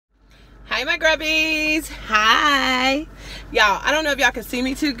Hi my grubbies. Hi y'all. I don't know if y'all can see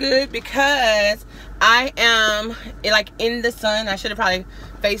me too good because I am like in the sun. I should have probably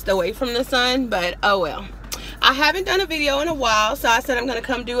faced away from the sun, but oh well. I haven't done a video in a while, so I said I'm gonna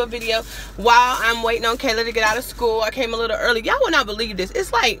come do a video while I'm waiting on Kayla to get out of school. I came a little early. Y'all will not believe this.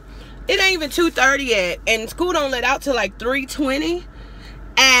 It's like it ain't even 2:30 yet, and school don't let out till like 3:20,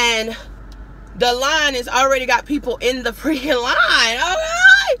 and the line has already got people in the freaking line. All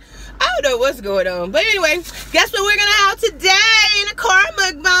right, I don't know what's going on, but anyway, guess what we're gonna have today in a car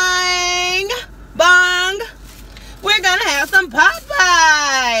mukbang? Bong. We're gonna have some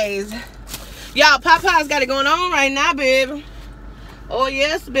Popeyes. Y'all, Popeyes got it going on right now, baby. Oh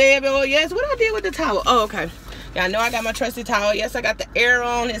yes, baby. Oh yes. What I did with the towel? Oh, okay. Y'all know I got my trusty towel. Yes, I got the air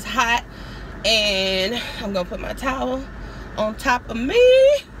on. It's hot, and I'm gonna put my towel on top of me.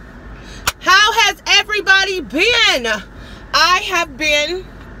 How has everybody been? I have been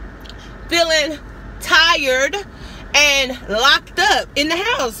feeling tired and locked up in the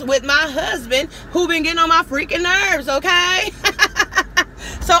house with my husband, who been getting on my freaking nerves, okay?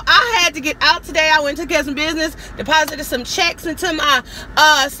 So I had to get out today. I went to get some business, deposited some checks into my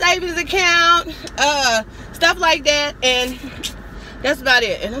savings account, stuff like that, and that's about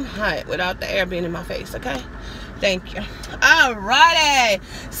it. And I'm hot without the air being in my face, okay? Thank you. Alrighty.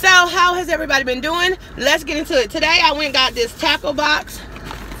 So how has everybody been doing? Let's get into it. Today I went and got this tackle box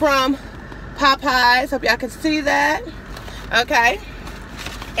from Popeyes. Hope y'all can see that. Okay.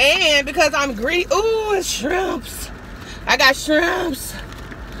 And because I'm greedy, ooh, it's shrimps. I got shrimps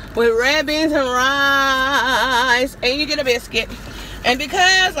with red beans and rice. And you get a biscuit. And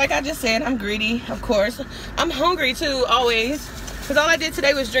because, like I just said, I'm greedy, of course. I'm hungry too, always. Because all I did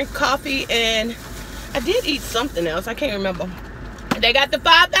today was drink coffee, and I did eat something else. I can't remember. They got the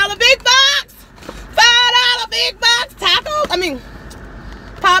 $5 big box. $5 big box tacos. I mean,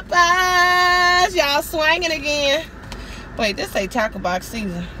 Popeyes. Y'all swinging again. Wait, this ain't tackle box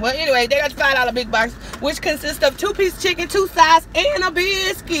season. Well, anyway, they got the $5 big box, which consists of 2-piece chicken, 2 sides, and a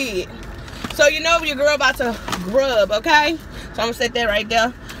biscuit. So you know your girl about to grub, okay? So I'm gonna set that right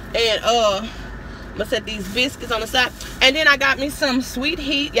there. And I'm gonna set these biscuits on the side. And then I got me some Sweet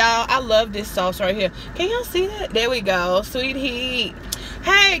Heat, y'all. I love this sauce right here. Can y'all see that? There we go. Sweet Heat.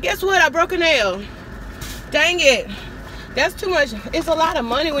 Hey, guess what? I broke a nail. Dang it. That's too much. It's a lot of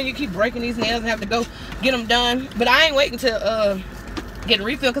money when you keep breaking these nails and have to go get them done. But I ain't waiting to get a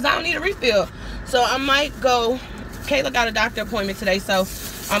refill because I don't need a refill. So I might go. Kayla got a doctor appointment today, so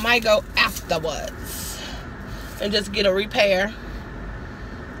I might go afterwards and just get a repair.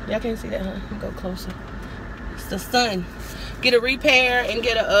 Y'all can't see that, huh? Let me go closer. It's the sun. Get a repair and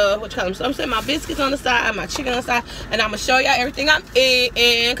get a what you call them? So I'm setting my biscuits on the side, my chicken on the side, and I'm gonna show y'all everything I'm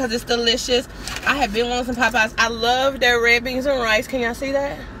eating because it's delicious. I have been wanting some Popeyes. I love their red beans and rice. Can y'all see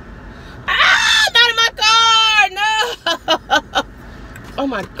that? Ah, not in my car! No! Oh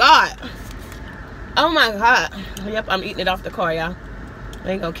my god! Oh my god! Yep, I'm eating it off the car, y'all.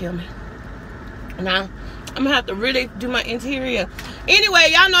 They ain't gonna kill me. Now I'm gonna have to really do my interior. Anyway,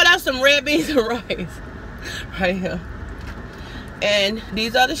 y'all know that's some red beans and rice right here. And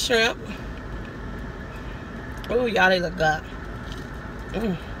these are the shrimp. Oh, y'all, they look good.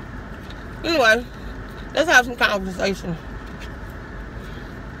 Anyway, let's have some conversation.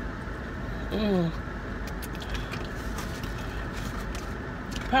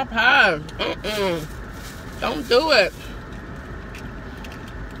 Popeyes. Don't do it.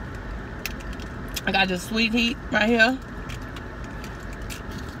 I got this Sweet Heat right here.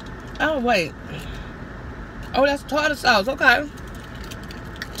 Oh, wait. Oh, that's tartar sauce. Okay.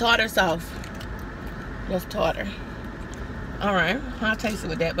 Tartar sauce. That's tartar. Alright. I'll taste it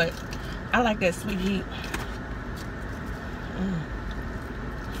with that, but I like that Sweet Heat.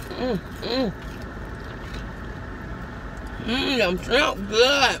 Them shrimp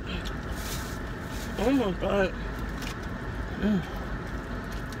good. Oh my god.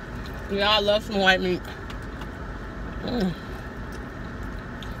 Yeah, I love some white meat.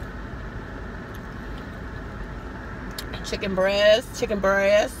 Chicken breast, chicken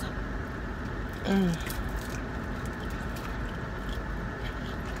breast.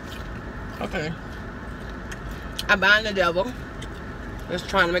 Okay. I'm buying the devil. Just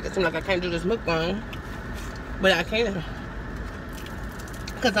trying to make it seem like I can't do this mukbang. But I can.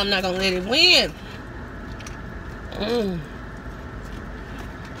 Because I'm not going to let it win.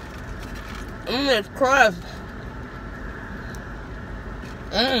 It's crust.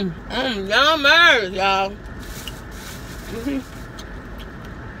 Yummers, y'all.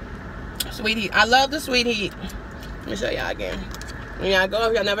 Sweet Heat. I love the Sweet Heat. Let me show y'all again. When y'all go,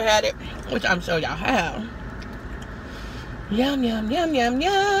 if y'all never had it, which I'm sure y'all have. Yum, yum, yum, yum,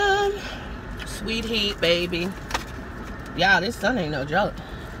 yum. sweet heat, baby. Y'all, this sun ain't no joke.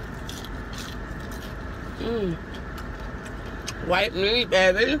 White meat,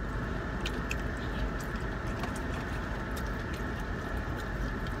 baby.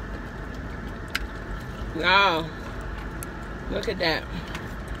 Y'all, look at that.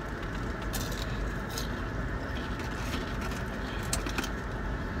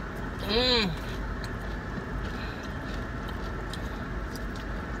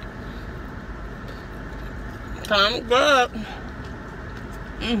 Come good.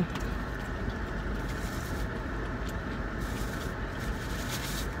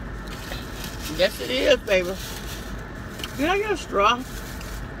 Yes, it is, baby. Can I get a straw?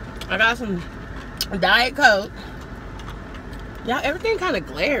 I got some Diet Coke. Y'all, everything kind of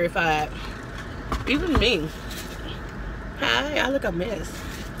glarified. Even me. Hi, I look a mess.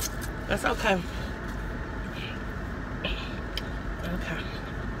 That's okay. Okay.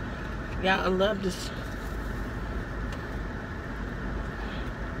 Y'all, I love this.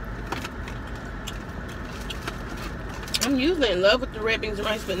 I'm usually in love with the red beans and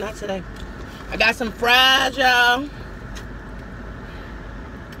rice, but not today. I got some fries, y'all.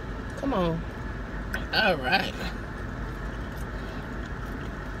 Come on. All right.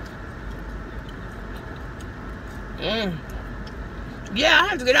 Yeah, I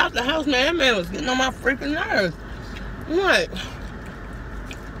had to get out the house, man. That man was getting on my freaking nerves. I'm like,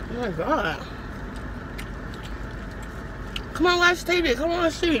 oh my God. Come on, watch TV. Come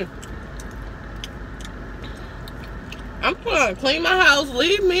on, see. I'm gonna clean my house.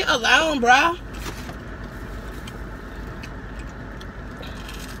 Leave me alone, bro.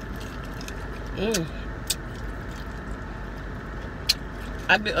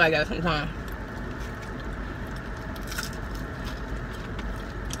 I get like that sometimes.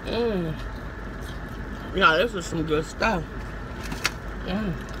 Yeah, this is some good stuff.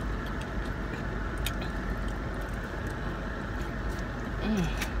 Oh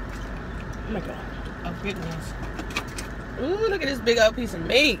my God. Oh goodness. Ooh, look at this big old piece of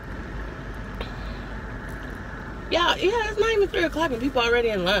meat. Y'all, yeah, it's not even 3 o'clock and people already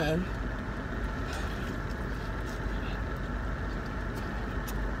in line.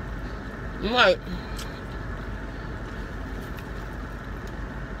 I'm like,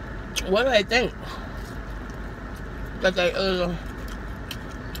 what do they think? That they, oh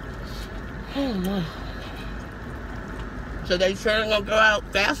no. So they sure gonna go out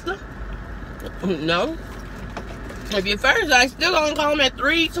faster? No. If you're first, I still gonna call them at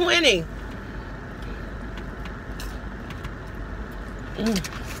 3:20.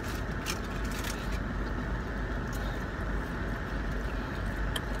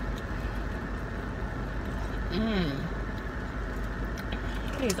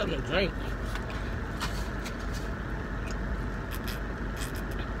 I need something to drink.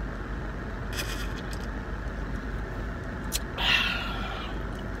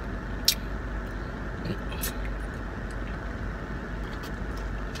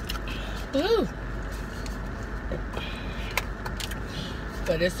 Ooh.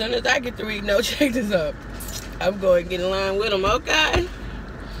 But as soon as I get to read, no, check this up. I'm going to get in line with them, okay?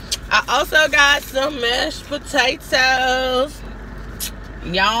 I also got some mashed potatoes.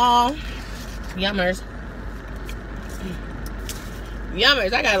 Y'all. Yummers.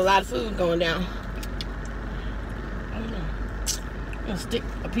 Yummers. I got a lot of food going down. I'm going to stick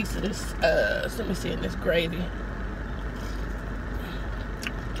a piece of this, let me see, in this gravy.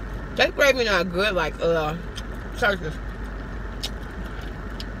 That gravy not good like Cherice.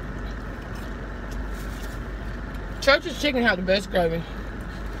 Cherice's chicken have the best gravy.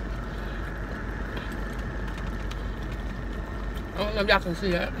 I don't know if y'all can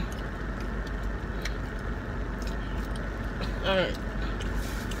see that. Alright.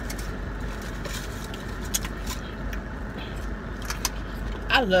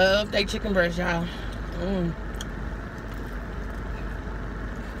 I love they chicken breast, y'all.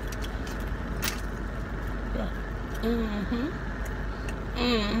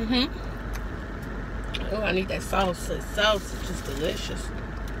 Oh, I need that sauce. The sauce is just delicious.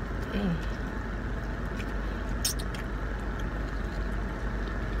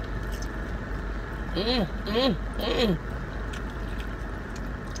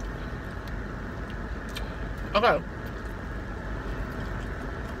 Okay.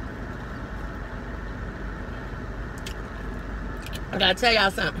 I gotta tell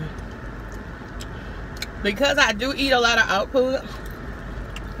y'all something. Because I do eat a lot of out food,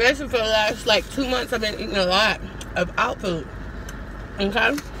 especially for the last like 2 months, I've been eating a lot of out food.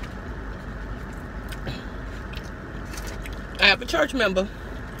 Okay? I have a church member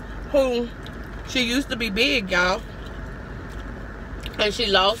who, she used to be big, y'all. And she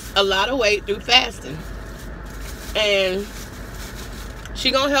lost a lot of weight through fasting. And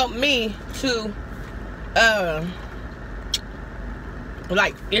she gonna help me to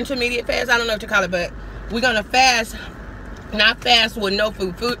like intermediate fast. I don't know what to call it, but we're gonna fast, not fast with no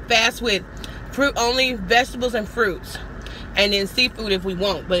food, fast with fruit only, vegetables and fruits, and then seafood if we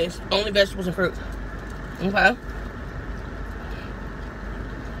want, but it's only vegetables and fruits. Okay.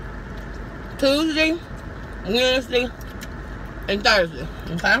 Tuesday, Wednesday, and Thursday.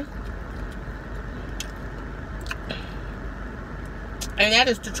 Okay. And that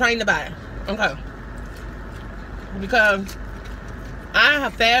is to train the body. Okay. Because I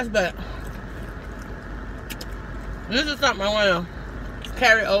have fast, but this is something I want to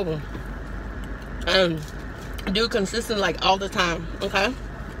carry over and do consistent, like all the time. Okay.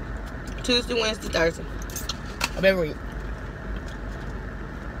 Tuesday, Wednesday, Thursday of every week.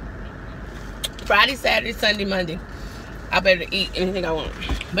 Friday, Saturday, Sunday, Monday, I better eat anything I want.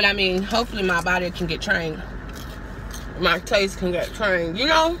 But I mean, hopefully my body can get trained. My taste can get trained, you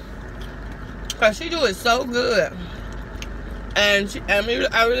know? Because she do it so good. And I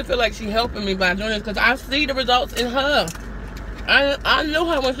really feel like she helping me by doing this, because I see the results in her. I knew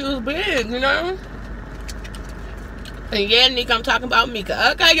her when she was big, you know? And yeah, Nick, I'm talking about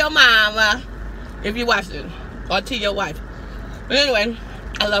Mika. Okay, your mama, if you watch it. Or to your wife. But anyway,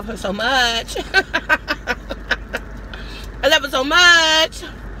 I love her so much. I love her so much.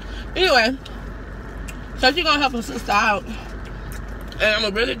 Anyway, so she's gonna help her sister out. And I'm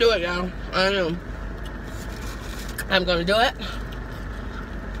gonna really do it, y'all. I am. I'm gonna do it.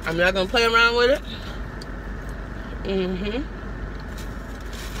 I'm not gonna play around with it.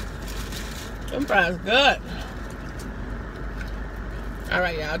 Them fries good.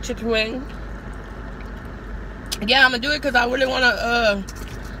 Alright, y'all. Chicken wing. Yeah, I'm gonna do it because I really wanna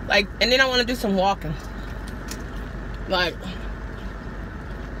like, and then I wanna do some walking. Like,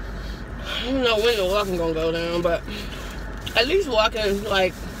 I don't know when the walking gonna go down, but at least walking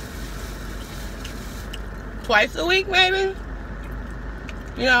like twice a week, maybe.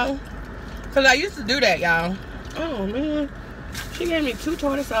 You know, because I used to do that, y'all. Oh man, she gave me 2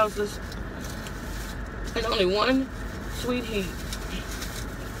 tortoise houses and only 1 sweet heat.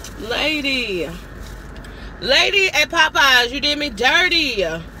 Lady at Popeyes, you did me dirty.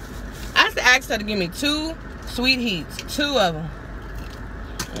 I have to ask her to give me 2 sweet heats, 2 of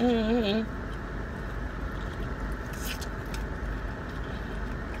them.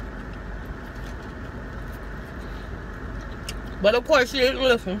 But of course she didn't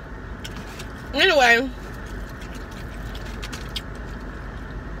listen. Anyway.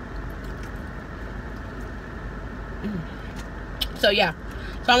 So yeah.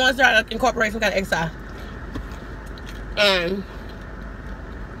 So I want to start incorporating some kind of exercise. And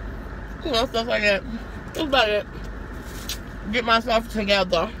you know, stuff like that. That's about it. Get myself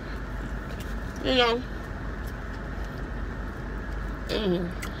together. You know.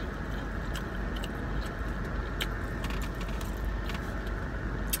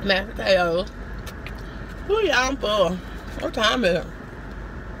 Mashed potatoes. Ooh, yeah, I'm full. What time is it?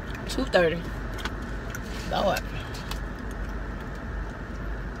 2:30. Lord.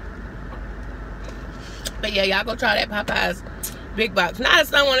 But yeah, y'all go try that Popeyes big box. Now the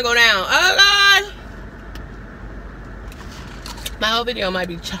sun want to go down. Oh God. My whole video might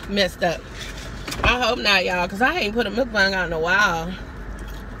be messed up. I hope not, y'all, because I ain't put a mukbang out in a while.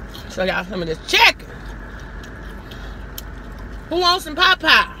 Show y'all some of this chicken. Who wants some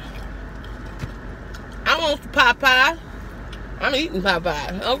Popeye? I want some Popeye. I'm eating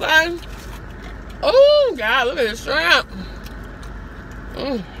Popeye, okay? Oh, God, look at this shrimp.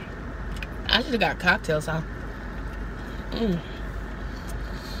 I should have got cocktail sauce.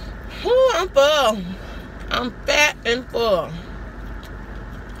 Ooh, I'm full. I'm fat and full.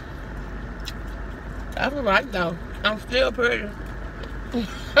 That's right, though. I'm still pretty.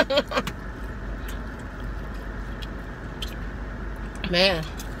 Man,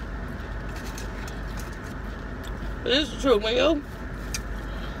 this is true. When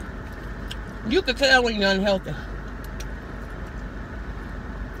you can tell when you're unhealthy.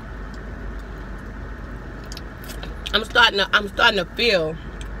 I'm starting to feel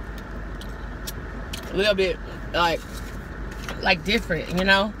a little bit like different, you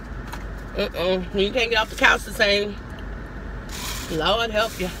know. You can't get off the couch the same. Lord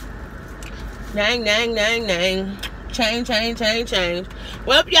help you. Dang, dang, dang, dang. Change.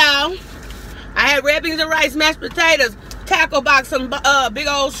 Well, y'all, I had red beans and rice, mashed potatoes, tackle box, some big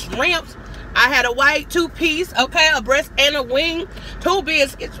old shrimps. I had a white 2-piece, okay, a breast and a wing, 2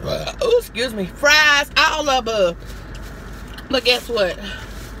 biscuits, ooh, excuse me, fries, all above. But guess what?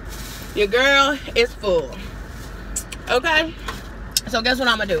 Your girl is full. Okay? So guess what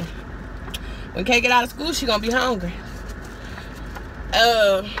I'm gonna do? When Kay get out of school, she gonna be hungry.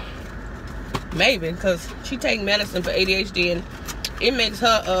 Maybe, because she take medicine for ADHD and it makes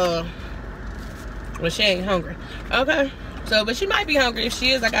her, well, she ain't hungry. Okay, so, but she might be hungry. If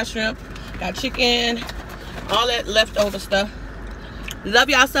she is, I got shrimp, got chicken, all that leftover stuff. Love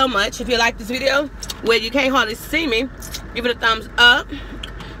y'all so much. If you like this video, well, you can't hardly see me, give it a thumbs up.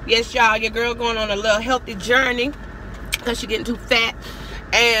 Yes, y'all, your girl going on a little healthy journey because she getting too fat.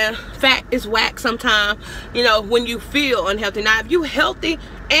 And fat is whack sometimes, you know, when you feel unhealthy. Now, if you healthy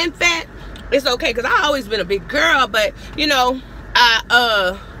and fat, it's okay, because I always been a big girl, but, you know,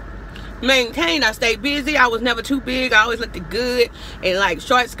 I maintained, I stayed busy. I was never too big. I always looked good in, like,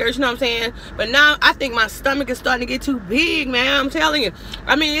 short skirts, you know what I'm saying? But now, I think my stomach is starting to get too big, man. I'm telling you.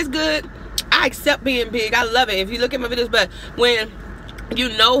 I mean, it's good. I accept being big. I love it. If you look at my videos, but when you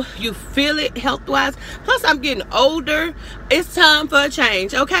know you feel it health-wise, plus I'm getting older, it's time for a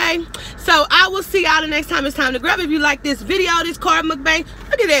change, okay? So I will see y'all the next time it's time to grub. If you like this video, this carb mukbang,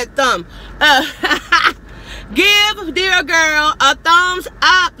 look at that thumb. Give dear girl a thumbs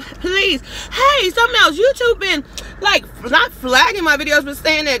up, please. Hey, something else, YouTube been like not flagging my videos, but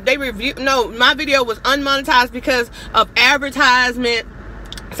saying that they review, no, my video was unmonetized because of advertisement.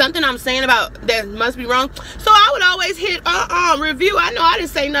 Something I'm saying about that must be wrong. So I would always hit review. I know I didn't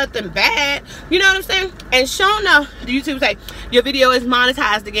say nothing bad. You know what I'm saying? And sure enough, YouTube say your video is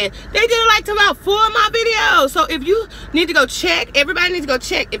monetized again. They did it like to about 4 of my videos. So if you need to go check, everybody needs to go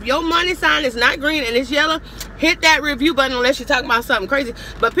check. If your money sign is not green and it's yellow, hit that review button unless you're talking about something crazy.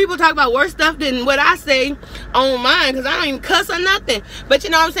 But people talk about worse stuff than what I say on mine, because I don't even cuss or nothing. But you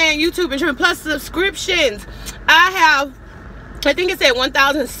know what I'm saying? YouTube and tripping. Plus subscriptions. I think it's at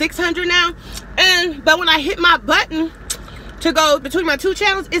 1,600 now. But when I hit my button to go between my 2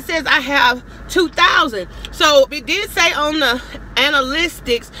 channels, it says I have 2,000. So it did say on the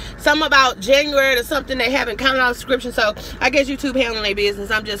analytics something about January or something they haven't counted out subscription. So I guess YouTube handling their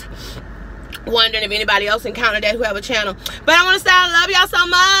business. I'm just wondering if anybody else encountered that who have a channel. But I want to say I love y'all so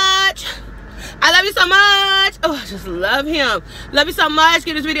much. I love you so much. Oh, I just love him. Love you so much.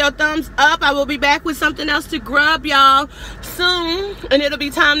 Give this video a thumbs up. I will be back with something else to grub, y'all, soon. And it'll be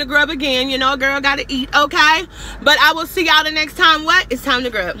time to grub again. You know, girl gotta eat, okay? But I will see y'all the next time. What? It's time to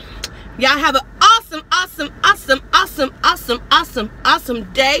grub. Y'all have an awesome, awesome, awesome, awesome, awesome, awesome,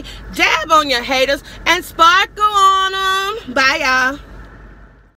 awesome day. Dab on your haters and sparkle on them. Bye, y'all.